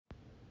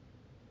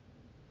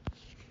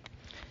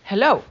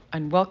Hello,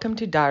 and welcome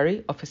to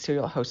Diary of a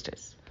Serial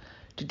Hostess.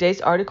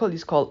 Today's article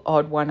is called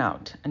Odd One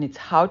Out, and it's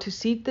how to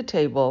seat the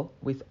table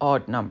with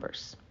odd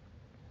numbers.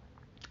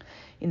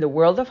 In the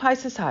world of high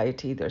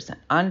society, there's an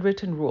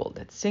unwritten rule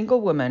that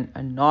single women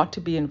are not to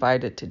be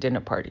invited to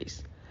dinner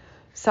parties.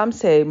 Some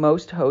say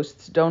most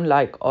hosts don't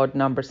like odd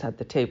numbers at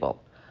the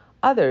table.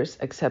 Others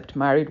accept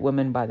married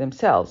women by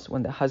themselves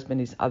when the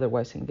husband is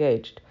otherwise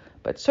engaged,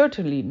 but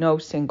certainly no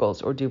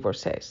singles or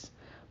divorcees.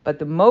 But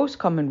the most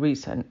common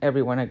reason,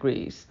 everyone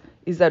agrees,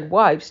 is that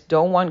wives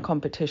don't want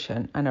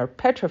competition and are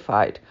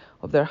petrified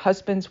of their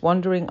husband's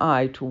wandering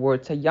eye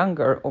towards a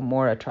younger or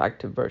more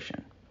attractive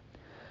version.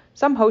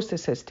 Some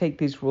hostesses take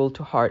this rule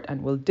to heart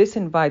and will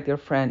disinvite their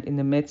friend in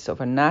the midst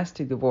of a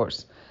nasty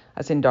divorce,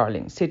 as in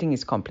Darling, sitting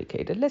is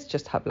complicated, let's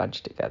just have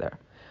lunch together.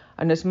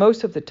 And as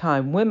most of the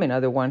time women are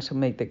the ones who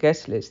make the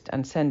guest list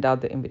and send out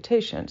the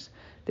invitations,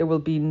 there will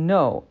be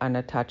no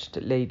unattached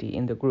lady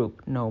in the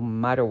group, no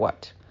matter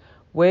what.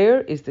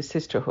 Where is the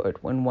sisterhood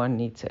when one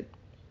needs it?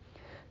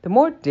 The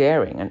more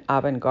daring and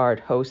avant-garde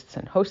hosts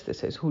and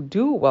hostesses who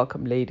do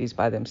welcome ladies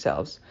by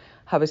themselves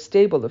have a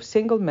stable of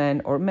single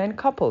men or men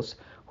couples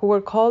who are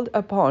called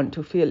upon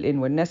to fill in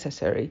when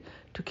necessary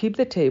to keep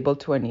the table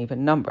to an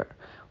even number,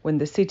 when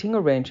the seating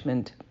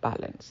arrangement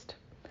balanced.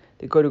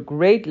 They go to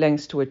great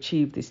lengths to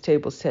achieve this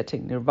table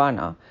setting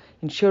nirvana,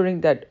 ensuring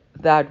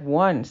that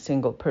one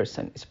single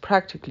person is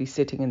practically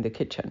sitting in the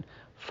kitchen,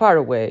 far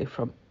away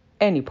from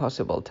any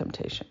possible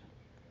temptation.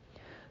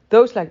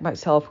 Those like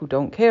myself who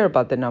don't care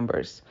about the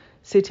numbers,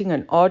 sitting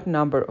an odd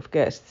number of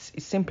guests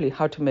is simply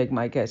how to make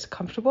my guests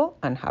comfortable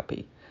and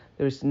happy.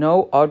 There is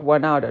no odd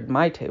one out at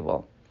my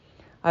table.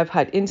 I've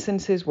had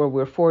instances where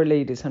we're 4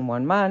 ladies and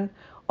 1 man.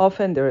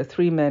 Often there are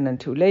 3 men and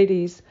 2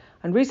 ladies.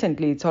 And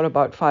recently it's all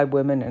about 5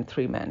 women and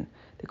 3 men.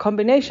 The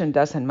combination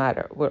doesn't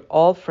matter. We're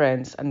all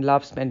friends and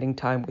love spending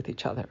time with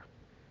each other.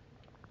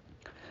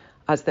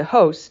 As the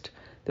host,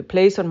 the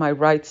place on my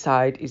right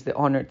side is the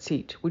honored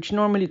seat, which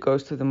normally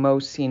goes to the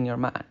most senior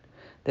man.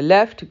 The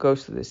left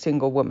goes to the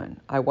single woman.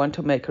 I want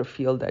to make her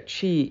feel that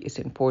she is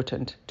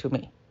important to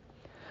me.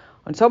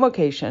 On some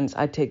occasions,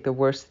 I take the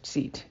worst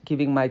seat,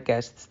 giving my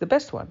guests the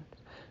best one.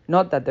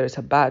 Not that there's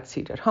a bad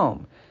seat at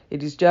home.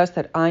 It is just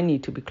that I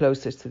need to be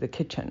closest to the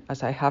kitchen,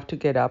 as I have to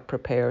get up,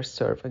 prepare,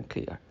 serve, and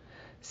clear.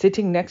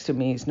 Sitting next to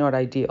me is not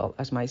ideal,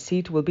 as my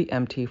seat will be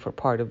empty for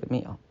part of the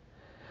meal.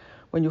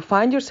 When you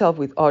find yourself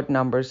with odd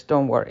numbers,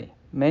 don't worry.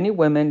 Many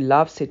women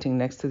love sitting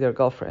next to their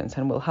girlfriends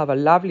and will have a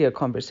livelier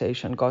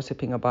conversation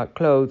gossiping about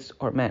clothes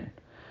or men.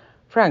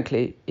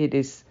 Frankly, it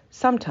is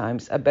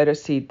sometimes a better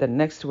seat than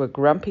next to a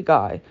grumpy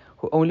guy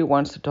who only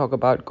wants to talk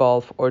about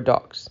golf or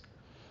dogs.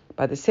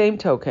 By the same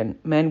token,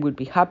 men would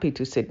be happy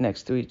to sit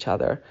next to each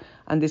other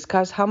and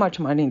discuss how much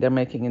money they're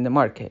making in the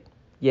market.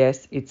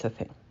 Yes, it's a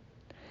thing.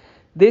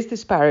 This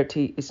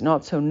disparity is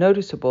not so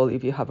noticeable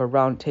if you have a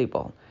round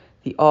table.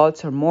 The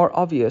odds are more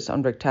obvious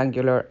on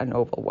rectangular and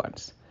oval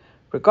ones.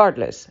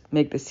 Regardless,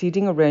 make the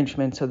seating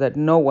arrangement so that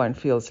no one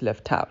feels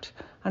left out.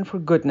 And for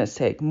goodness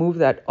sake, move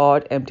that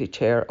odd empty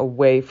chair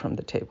away from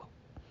the table.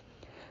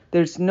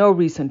 There's no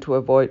reason to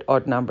avoid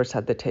odd numbers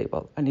at the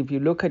table. And if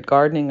you look at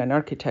gardening and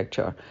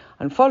architecture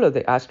and follow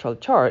the astral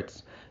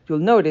charts, you'll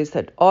notice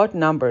that odd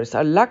numbers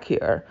are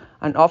luckier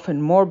and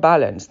often more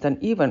balanced than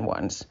even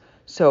ones.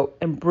 So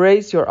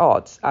embrace your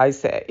odds, I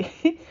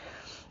say.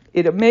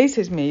 It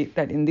amazes me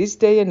that in this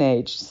day and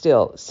age,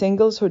 still,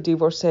 singles or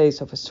divorcees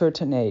of a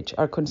certain age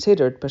are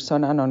considered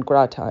persona non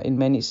grata in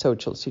many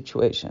social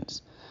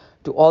situations.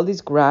 Do all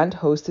these grand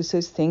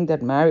hostesses think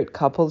that married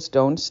couples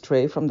don't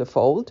stray from the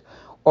fold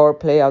or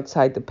play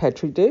outside the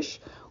petri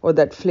dish, or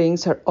that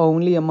flings are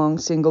only among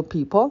single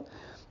people?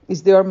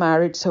 Is their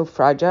marriage so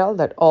fragile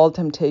that all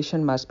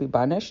temptation must be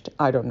banished?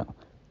 I don't know.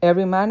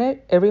 Every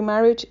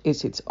marriage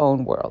is its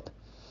own world.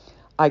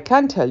 I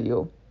can tell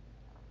you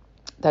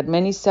that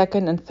many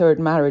second and third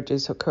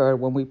marriages occur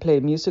when we play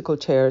musical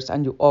chairs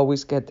and you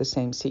always get the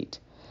same seat.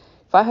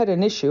 If I had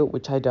an issue,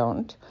 which I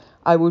don't,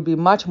 I would be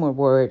much more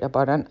worried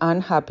about an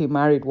unhappy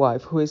married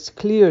wife who is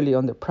clearly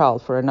on the prowl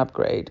for an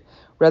upgrade,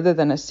 rather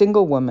than a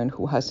single woman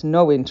who has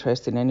no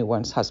interest in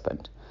anyone's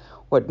husband.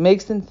 What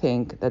makes them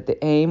think that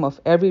the aim of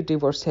every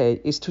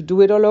divorcee is to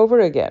do it all over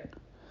again?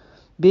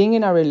 Being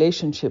in a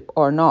relationship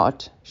or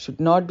not should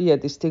not be a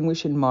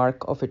distinguishing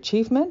mark of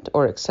achievement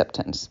or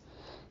acceptance.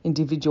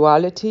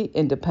 Individuality,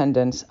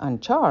 independence,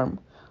 and charm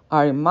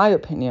are, in my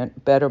opinion,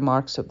 better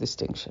marks of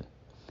distinction.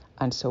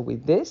 And so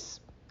with this,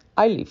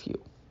 I leave you.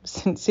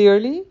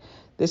 Sincerely,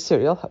 the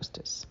Serial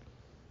Hostess.